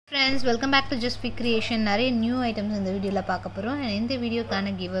Friends, welcome back to Jasvik Creation. நிறைய new items இந்த வீடியோவில் பார்க்க போகிறோம். இந்த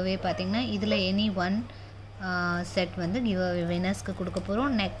வீடியோக்கான கிவ் அவே பார்த்தீங்கன்னா இதில் எனி ஒன் செட் வந்து கிவ் அவே வினர்ஸ்க்கு கொடுக்க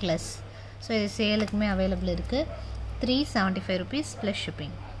போகிறோம். நெக்லஸ். ஸோ இது சேலுக்குமே அவைலபிள் இருக்குது. 375 rupees ப்ளஸ்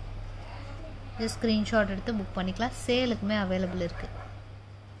ஷிப்பிங். இது ஸ்க்ரீன்ஷாட் எடுத்து புக் பண்ணிக்கலாம். சேலுக்குமே அவைலபிள் இருக்குது.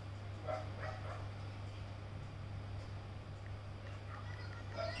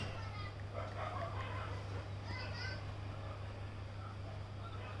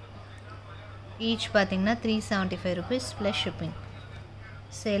 ஈச் பார்த்தீங்கன்னா 375 rupees ப்ளஸ் ஷிப்பிங்.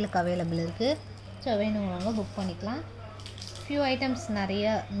 சேலுக்கு அவைலபிள் இருக்குது. ஸோ வேணுங்கிறவங்க புக் பண்ணிக்கலாம். ஃபியூ ஐட்டம்ஸ் நிறைய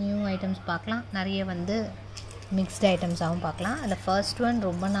நியூ ஐட்டம்ஸ் பார்க்கலாம். நிறைய வந்து மிக்ஸ்டு ஐட்டம்ஸாகவும் பார்க்கலாம். அதில் ஃபர்ஸ்ட் ஒன்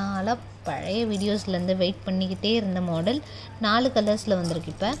ரொம்ப நாளாக பழைய வீடியோஸ்லேருந்து வெயிட் பண்ணிக்கிட்டே இருந்த மாடல் 4 கலர்ஸில்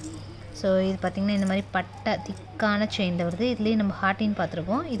வந்திருக்கு இப்போ. ஸோ இது பார்த்திங்கன்னா இந்த மாதிரி பட்டை திக்கான செயினில் வருது. இதுலேயே நம்ம ஹார்டின்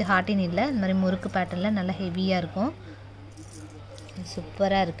பார்த்துருப்போம். இது ஹார்டின் இல்லை, இந்த மாதிரி முறுக்கு பேட்டர்னில் நல்லா ஹெவியாக இருக்கும்.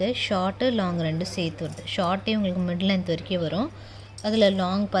 சூப்பராக இருக்குது. ஷார்ட்டு லாங் ரெண்டு சேர்த்து வருது. ஷார்ட்டே உங்களுக்கு மிட் லென்த் வரைக்கும் வரும். அதில்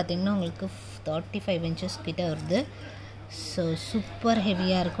லாங் பார்த்திங்கன்னா உங்களுக்கு 35 inches கிட்டே வருது. ஸோ சூப்பர்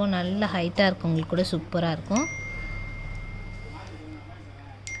ஹெவியாக இருக்கும். நல்ல ஹைட்டாக இருக்கும். உங்களுக்கு கூட சூப்பராக இருக்கும்.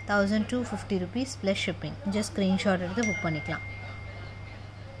 1250 rupees plus shipping. Just screenshot எடுத்து புக் பண்ணிக்கலாம்.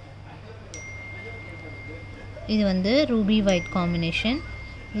 இது வந்து ரூபி ஒயிட் காம்பினேஷன்.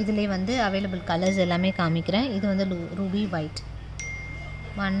 இதிலே வந்து அவைலபிள் கலர்ஸ் எல்லாமே காமிக்கிறேன். இது வந்து Ruby white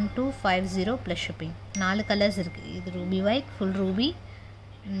 1250 plus shipping. 4 colours இருக்குது. இது Ruby white, full Ruby,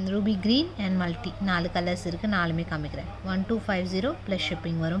 Ruby green and multi 4 colours இருக்குது. 4மே காமிக்கிறேன். 1250 ப்ளஸ்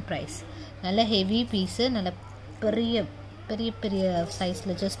ஷிப்பிங் வரும் ப்ரைஸ். நல்ல ஹெவி பீஸு, நல்ல பெரிய பெரிய பெரிய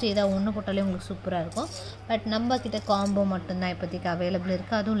சைஸில் ஜஸ்ட் ஏதாவது ஒன்று போட்டாலே உங்களுக்கு சூப்பராக இருக்கும். பட் நம்ம கிட்ட காம்போ மட்டும்தான் இப்போதைக்கு அவைலபிள்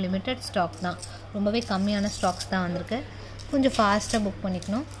இருக்குது. அதுவும் லிமிட்டட் ஸ்டாக் தான். ரொம்பவே கம்மியான ஸ்டாக்ஸ் தான் வந்திருக்கு. கொஞ்சம் ஃபாஸ்ட்டாக புக்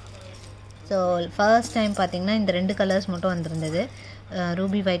பண்ணிக்கணும். ஸோ ஃபர்ஸ்ட் டைம் பார்த்திங்கன்னா இந்த 2 கலர்ஸ் மட்டும் வந்திருந்தது.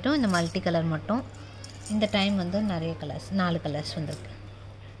 ரூபி ஒயிட்டும் இந்த மல்டி கலர் மட்டும். இந்த டைம் வந்து நிறைய கலர்ஸ் 4 கலர்ஸ் வந்திருக்கு.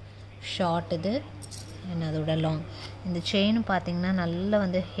 ஷார்ட் இது அண்ட் அதோட லாங். இந்த செயினும் பார்த்திங்கன்னா நல்லா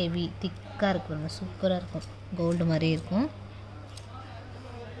வந்து ஹெவி திக்காக இருக்கும். சூப்பராக இருக்கும். கோல்டு மாதிரி இருக்கும்.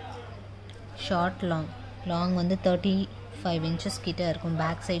 ஷார்ட் லாங் வந்து 35 inches கிட்டே இருக்கும்.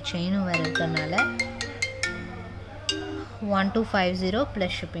 பேக் சைட் செயினும் வேறு இருக்கிறதுனால 1250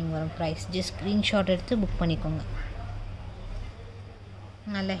 ப்ளஸ் ஷிப்பிங் வரும் ப்ரைஸ். ஜஸ்ட் ஸ்க்ரீன்ஷாட் எடுத்து புக் பண்ணிக்கோங்க.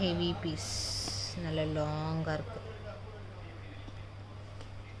 நல்ல ஹெவி பீஸ், நல்ல லாங்காக இருக்குது.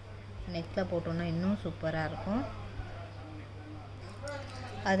 நெக்கில் போட்டோன்னா இன்னும் சூப்பராக இருக்கும்.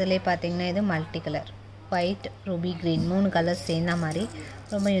 அதிலே பார்த்திங்கன்னா இது multi colour white, Ruby green 3 colours சேர்ந்த மாதிரி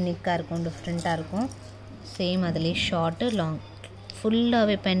ரொம்ப யூனிக்காக இருக்கும், டிஃப்ரெண்ட்டாக இருக்கும். சேம் அதிலே ஷார்ட்டு லாங்.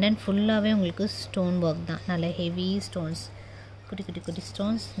 ஃபுல்லாகவே பெண்டன்ட் ஃபுல்லாகவே உங்களுக்கு ஸ்டோன் ஒர்க் தான். நல்ல ஹெவி ஸ்டோன்ஸ், குட்டி குட்டி குட்டி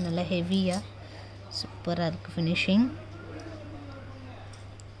ஸ்டோன்ஸ், நல்ல ஹெவியாக சூப்பராக இருக்குது ஃபினிஷிங்.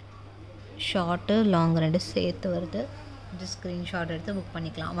 ஷார்ட்டு லாங் ரெண்டு சேர்த்து வருது. ஜஸ்ட் ஸ்க்ரீன்ஷாட் எடுத்து புக்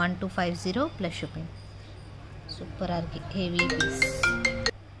பண்ணிக்கலாம். 1250 ப்ளஸ் ஷிப்பிங். சூப்பராக இருக்குது, ஹெவி பீஸ்.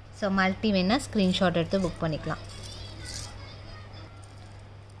 ஸோ மல்டி வேணால் ஸ்க்ரீன்ஷாட் எடுத்து புக் பண்ணிக்கலாம்.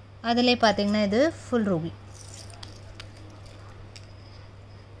 அதிலே பார்த்திங்கன்னா இது full Ruby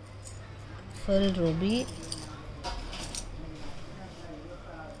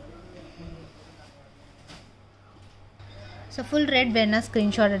so full red வேணால்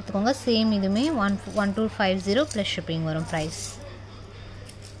ஸ்க்ரீன்ஷாட் எடுத்துக்கோங்க. சேம் இதுவுமே 1250 ப்ளஸ் ஷிப்பிங் வரும் ப்ரைஸ்.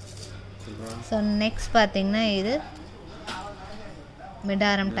 ஸோ நெக்ஸ்ட் பார்த்திங்கன்னா இது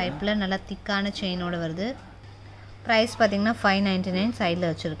மிடாரம் டைப்பில் நல்லா திக்கான செயினோடு வருது. ப்ரைஸ் பார்த்திங்கன்னா 599 சைடில்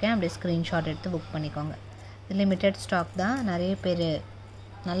வச்சுருக்கேன். அப்படியே ஸ்க்ரீன்ஷாட் எடுத்து புக் பண்ணிக்கோங்க. இது லிமிட்டட் ஸ்டாக் தான். நிறைய பேர்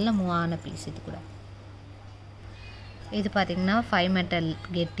நல்ல மூவான பீஸ். இது கூட இது பார்த்திங்கன்னா 5 metal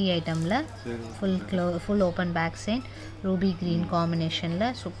கெட்டி ஐட்டமில் full open back sign Ruby green காம்பினேஷனில்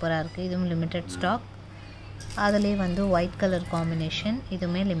சூப்பராக இருக்குது. இதுவும் லிமிட்டட் ஸ்டாக். அதிலே வந்து ஒயிட் கலர் காம்பினேஷன்.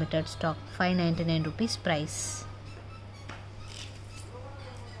 இதுவுமே limited stock. 599 rupees price.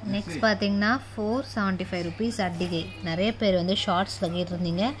 Next பார்த்திங்கன்னா 475 rupees அட்டிகை. நிறைய பேர் வந்து ஷார்ட்ஸில்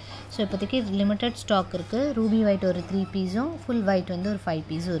கேட்டிருந்தீங்க. ஸோ இப்போதைக்கு லிமிட்டட் ஸ்டாக் இருக்குது. ரூபி ஒயிட் ஒரு 3 பீஸும் ஃபுல் ஒயிட் வந்து ஒரு 5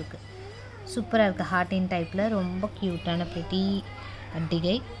 பீஸும் இருக்குது. சூப்பராக இருக்குது. ஹார்டின் டைப்பில் ரொம்ப க்யூட்டான ப்ரிட்டி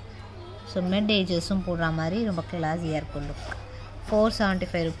அட்டிகை. ஸோ மிட் ஏஜஸும் போடுற மாதிரி ரொம்ப கிளாஸியாக இருக்கும் லுக்.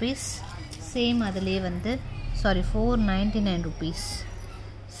 475 rupees. சேம் அதிலே வந்து 499 rupees.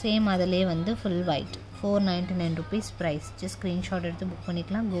 சேம் அதிலே வந்து full white 499 rupees price. Just screenshot எடுத்து புக்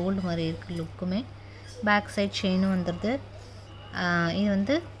பண்ணிக்கலாம். கோல்டு மாதிரி இருக்குது லுக்குமே. பேக் சைட் செயினும் வந்துடுது. இது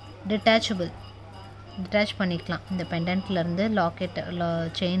வந்து டிட்டாச் பண்ணிக்கலாம். இந்த பெண்டன்ட்லேருந்து லாக்கெட்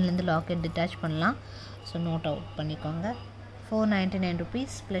செயின்லேருந்து லாக்கெட் டிட்டாச் பண்ணலாம். ஸோ நோட் அவுட் பண்ணிக்கோங்க. 499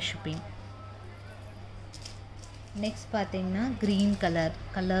 rupees ப்ளஸ் ஷிப்பிங். நெக்ஸ்ட் பார்த்தீங்கன்னா green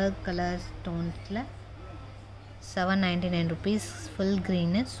colour ஸ்டோன்ஸில் 799 rupees. Full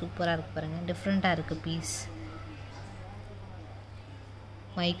green சூப்பராக இருக்குது பாருங்கள், டிஃப்ரெண்ட்டாக இருக்குது பீஸ்.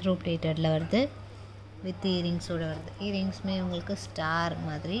 மைக்ரோ பிளேட்டடில் வருது, வித் இயரிங்ஸோடு வருது. இயரிங்ஸுமே உங்களுக்கு ஸ்டார்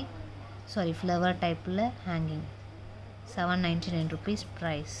மாதிரி, சாரி ஃப்ளவர் டைப்பில் hanging. 799 rupees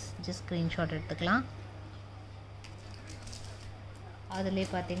price. Just screenshot எடுத்துக்கலாம். அதிலே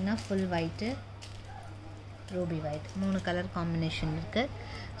பார்த்தீங்கன்னா full white, Ruby white, 3 colour combination இருக்குது.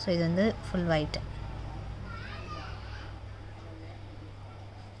 ஸோ இது வந்து full white.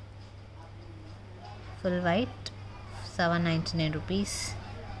 Full white 799 rupees.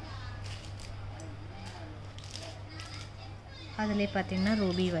 அதிலே பார்த்தீங்கன்னா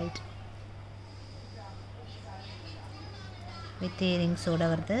ரூபி ஒயிட் வித் இயரிங்ஸோடு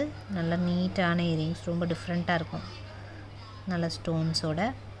வருது. நல்ல நீட்டான இயரிங்ஸ், ரொம்ப டிஃப்ரெண்ட்டாக இருக்கும், நல்ல ஸ்டோன்ஸோட.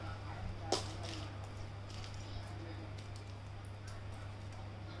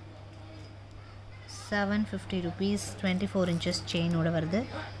 ₹750. 24 inches செயினோட வருது.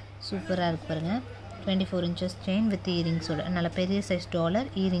 சூப்பராக இருக்கு பாருங்கள். 24 inches செயின் வித் இயரிங்ஸோட, நல்ல பெரிய சைஸ் டாலர்.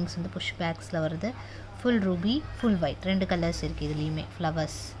 இயரிங்ஸ் வந்து புஷ் பேக்ஸில் வருது. Full Ruby, full white, 2 colours இருக்குது இதுலேயுமே.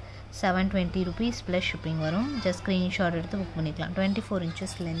 ஃப்ளவர்ஸ். 720 rupees ப்ளஸ் ஷிப்பிங் வரும். ஜஸ்ட் ஸ்க்ரீன்ஷாட் எடுத்து புக் பண்ணிக்கலாம். 24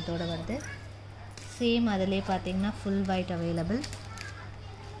 inches லென்த்தோடு வருது. சேம் அதிலே பார்த்தீங்கன்னா full white available.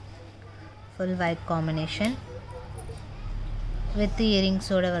 Full white combination with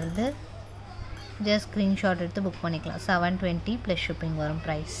இயரிங்ஸோடு வருது. ஜஸ்ட் ஸ்க்ரீன்ஷாட் எடுத்து புக் பண்ணிக்கலாம். 720 ப்ளஸ் ஷிப்பிங் வரும்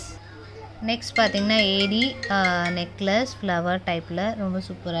ப்ரைஸ். நெக்ஸ்ட் பார்த்தீங்கன்னா ஏடி நெக்லஸ் ஃப்ளவர் டைப்பில் ரொம்ப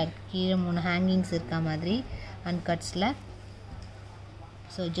சூப்பராக இருக்குது. கீழே 3 ஹேங்கிங்ஸ் இருக்கா மாதிரி அன்கட்ஸில்.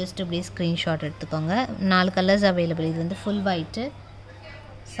 ஸோ ஜஸ்ட் இப்படியே ஸ்க்ரீன்ஷாட் எடுத்துக்கோங்க. 4 கலர்ஸ் அவைலபிள். இது வந்து ஃபுல் ஒயிட்டு.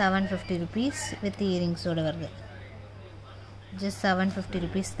 750 rupees வித் இயரிங்ஸோடு வருது. ஜஸ்ட் 750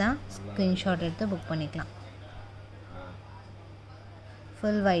 rupees தான். ஸ்க்ரீன்ஷாட் எடுத்து புக் பண்ணிக்கலாம்.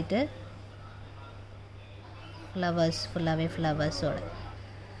 ஃபுல் ஒயிட்டு, ஃப்ளவர்ஸ், ஃபுல்லாகவே ஃப்ளவர்ஸோட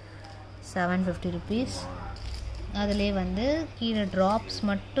 750 rupees. அதிலே வந்து கீழே ட்ராப்ஸ்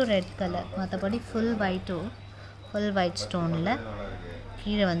மட்டும் ரெட் கலர், மற்றபடி ஃபுல் ஒயிட்டும், ஃபுல் ஒயிட் ஸ்டோனில்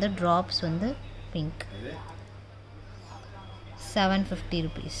கீழே வந்து ட்ராப்ஸ் வந்து பிங்க். 750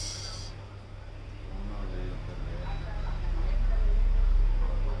 rupees.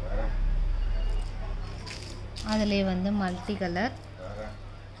 அதிலே வந்து multi colour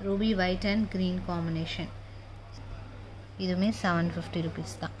Ruby white and green combination. இதுவுமே 750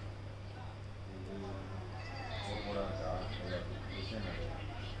 rupees தான்.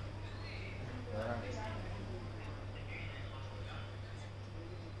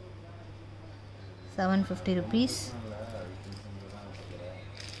 ₹750.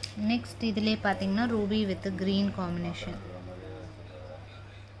 நெக்ஸ்ட் இதிலே பார்த்தீங்கன்னா Ruby with green combination.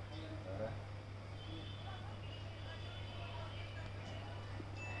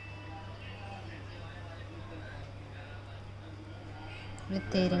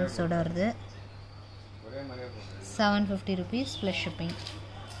 With இயரிங்ஸோட வருது. 750 rupees ப்ளஸ் ஷிப்பிங்.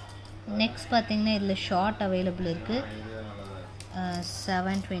 நெக்ஸ்ட் பார்த்தீங்கன்னா இதில் ஷார்ட் அவைலபிள் இருக்குது.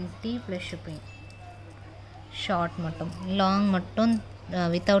 720 ப்ளஸ் ஷிப்பிங். ஷார்ட் மட்டும், லாங் மட்டும்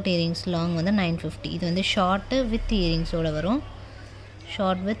வித்தவுட் இயரிங்ஸ் லாங் வந்து 950. இது வந்து ஷார்ட்டு வித் இயரிங்ஸோடு வரும்.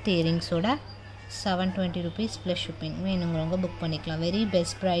 Short with இயரிங்ஸோட 720 rupees plus shipping. வேணுங்கிறவங்க புக் பண்ணிக்கலாம். Very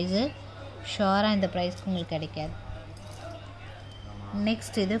best price. ஷோராக இந்த ப்ரைஸ்க்கு உங்களுக்கு கிடைக்காது.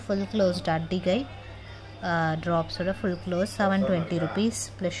 நெக்ஸ்ட் இது full closed அட்டிகை ட்ராப்ஸோட full close. 720 rupees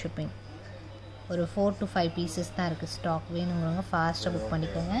plus shipping. ஒரு 4 to 5 பீசஸ் தான் இருக்குது ஸ்டாக். வேணுங்கிறவங்க ஃபாஸ்ட்டாக புக்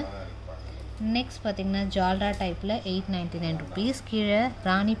பண்ணிக்கோங்க. நெக்ஸ்ட் பார்த்திங்கன்னா ஜால்ரா டைப்பில் 899 rupees. கீழே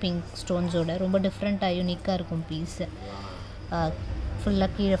ராணி பிங்க் ஸ்டோன்ஸோட ரொம்ப டிஃப்ரெண்ட்டாக யூனிக்காக இருக்கும் பீஸு. ஃபுல்லாக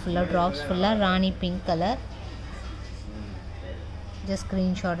கீழே ஃபுல்லாக ட்ராப்ஸ் ஃபுல்லாக ராணி பிங்க் கலர். ஜஸ்ட்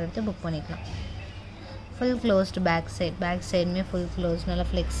ஸ்க்ரீன்ஷாட் எடுத்து புக் பண்ணிக்கலாம். ஃபுல் க்ளோஸ்டு பேக் சைடுமே ஃபுல் க்ளோஸ், நல்லா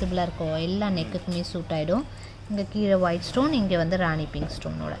ஃப்ளெக்சிபிளாக இருக்கும். எல்லா நெக்குக்குமே சூட் ஆகிடும். இங்கே கீழே ஒயிட் ஸ்டோன், இங்கே வந்து ராணி பிங்க்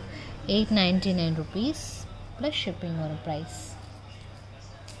ஸ்டோனோட 899 rupees ப்ளஸ் ஷிப்பிங் வரும் ப்ரைஸ்.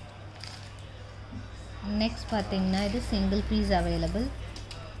 நெக்ஸ்ட் பார்த்தீங்கன்னா இது single piece available.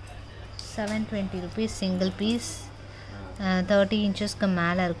 720 rupees single piece. 30 inchesக்கு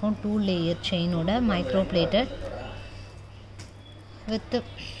மேலே இருக்கும். 2 layer செயினோட micro plated with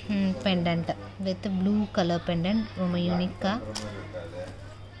pendant, with blue colour pendant. ரொம்ப யூனிக்காக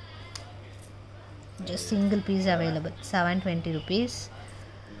just single piece available. 720 rupees.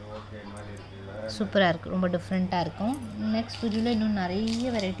 சூப்பராக இருக்குது, ரொம்ப டிஃப்ரெண்ட்டாக இருக்கும். நெக்ஸ்ட் வீடியோவில் இன்னும்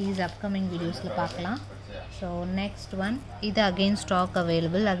நிறைய வெரைட்டிஸ் அப்கமிங் வீடியோஸில் பார்க்கலாம். ஸோ நெக்ஸ்ட் ஒன் இது அகெயின் ஸ்டாக்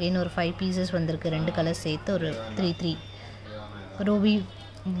அவைலபிள். அகெயின் ஒரு 5 பீசஸ் வந்திருக்கு, 2 கலர் சேர்த்து ஒரு 3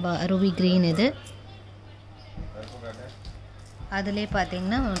 ரூபி க்ரீன். இது அதிலே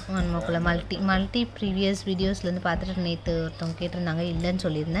பார்த்தீங்கன்னா ஒன் மோக்கில் மல்டி ப்ரீவியஸ் வீடியோஸ்லேருந்து பார்த்துட்டு நேற்று ஒருத்தவங்க கேட்டிருந்தாங்க, இல்லைன்னு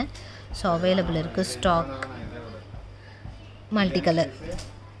சொல்லியிருந்தேன். ஸோ அவைலபிள் இருக்குது stock. Multi colour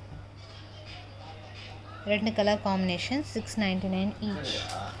 2 colour combination, 699 each.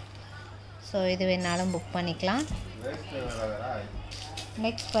 So இது வேணாலும் புக் பண்ணிக்கலாம்.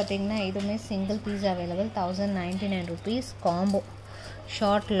 நெக்ஸ்ட் பார்த்தீங்கன்னா இதுவுமே single piece available, 1099 rupees. Combo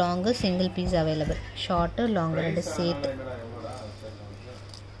short long single piece available. Short long 2 சேர்த்து.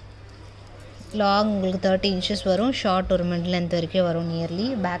 லாங் உங்களுக்கு 30 inches வரும், ஷார்ட் ஒரு மிட் லென்த் வரைக்கும் வரும் நியர்லி.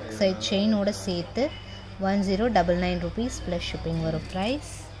 பேக் சைட் செயினோட சேர்த்து 1099 ருபீஸ் ப்ளஸ் ஷிப்பிங் வரும்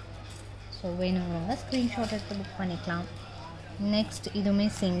ப்ரைஸ். ஸோ வேணுங்கிறவங்க ஸ்க்ரீன்ஷாட் எடுத்து புக் பண்ணிக்கலாம். நெக்ஸ்ட் இதுவுமே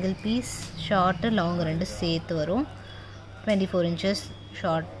சிங்கிள் பீஸ், ஷார்ட்டு லாங் 2 சேர்த்து வரும். 24 inches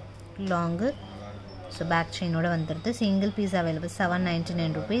short long. So back செயினோட வந்துடுது. Single piece available,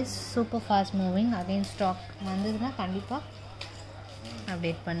 799 rupees. Super fast moving. Again stock வந்ததுன்னா கண்டிப்பாக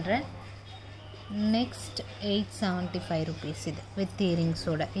அப்டேட் பண்ணுறேன். நெக்ஸ்ட் 875 ருபீஸ் இது வித்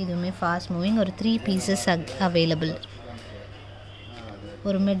இயரிங்ஸோட. இதுவுமே ஃபாஸ்ட் மூவிங். ஒரு 3 பீசஸ் அவைலபிள்.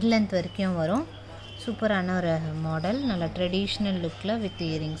 ஒரு மிட் லென்த் வரைக்கும் வரும். சூப்பரான ஒரு மாடல், நல்ல ட்ரெடிஷ்னல் லுக்கில் வித்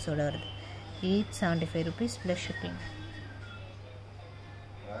இயரிங்ஸோட வருது. 875 rupees plus shipping.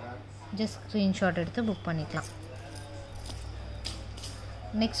 Just screenshot எடுத்து புக் பண்ணிக்கலாம்.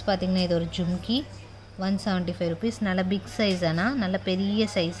 நெக்ஸ்ட் பார்த்திங்கன்னா இது ஒரு ஜும்கி, 175 ருபீஸ். நல்ல பிக் சைஸ், ஆனால் நல்ல பெரிய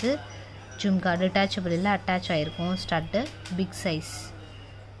சைஸு ஜும்கா. டிட்டாச்சபிள் இல்லை, அட்டாச் ஆகிருக்கும் ஸ்டட்டு. பிக் சைஸ்,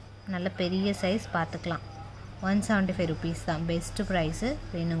 நல்ல பெரிய சைஸ் பார்த்துக்கலாம். 175 ருபீஸ் தான் பெஸ்ட்டு ப்ரைஸு.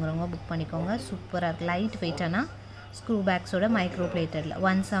 வேணுங்கிறவங்க புக் பண்ணிக்கோங்க. சூப்பராக இருக்குது, லைட் வெயிட். ஆனால் screw பேக்ஸோட micro பிளேட்டடில்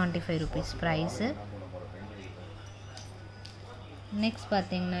 175 rupees price. Next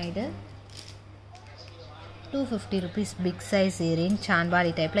பார்த்தீங்கன்னா இது 250 ருபீஸ் பிக் சைஸ் இயரிங்,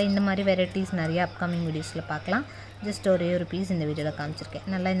 சான்பாலி டைப்பில். இந்த மாதிரி வெரைட்டிஸ் நிறைய அப்கமிங் வீடியோஸில் பார்க்கலாம். ஜஸ்ட் ஒரே ஒரு பீஸ் இந்த வீடியோவில் காமிச்சிருக்கேன்.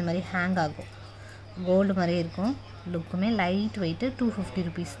 நல்லா இந்த மாதிரி ஹேங் ஆகும், கோல்டு மாதிரி இருக்கும். லுக்குமே லைட் வெயிட்டு. 250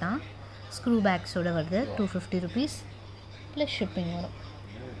 ருபீஸ் தான். ஸ்க்ரூ பேக்ஸோடு வருது. 250 ருபீஸ் ப்ளஸ் ஷிப்பிங் வரும்.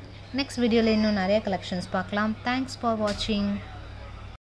 நெக்ஸ்ட் வீடியோவில் இன்னும் நிறைய கலெக்ஷன்ஸ் பார்க்கலாம். தேங்க்ஸ் ஃபார் வாட்சிங்.